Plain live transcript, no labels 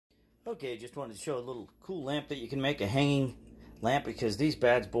Okay, just wanted to show a little cool lamp that you can make, a hanging lamp, because these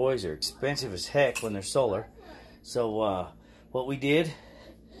bad boys are expensive as heck when they're solar. So what we did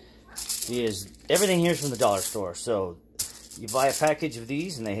is, everything here is from the dollar store. So you buy a package of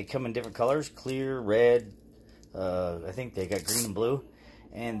these and they come in different colors, clear, red, I think they got green and blue.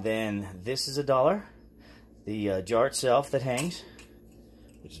 And then this is $1. The jar itself that hangs,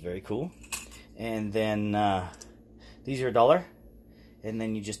 which is very cool. And then these are $1. And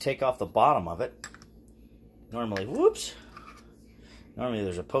then you just take off the bottom of it. Normally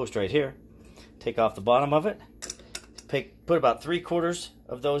there's a post right here. Take off the bottom of it. Put about 3/4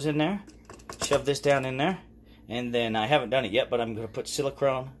 of those in there. Shove this down in there. And then I haven't done it yet, but I'm going to put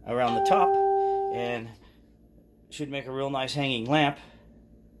silicone around the top. And it should make a real nice hanging lamp.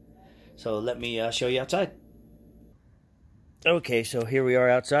 So let me show you outside. Okay, so here we are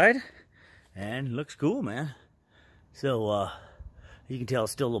outside. And looks cool, man. So, you can tell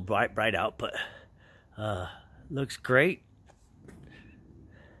it's still a little bright out, but looks great.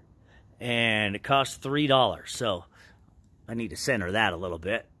 And it costs $3, so I need to center that a little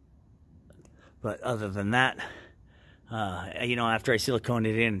bit. But other than that, you know, after I silicone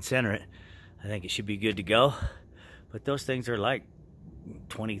it in and center it, I think it should be good to go. But those things are like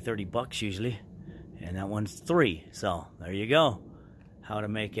 20, 30 bucks usually, and that one's $3. So there you go. How to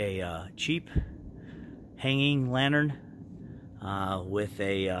make a cheap hanging lantern with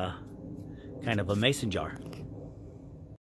a kind of a mason jar.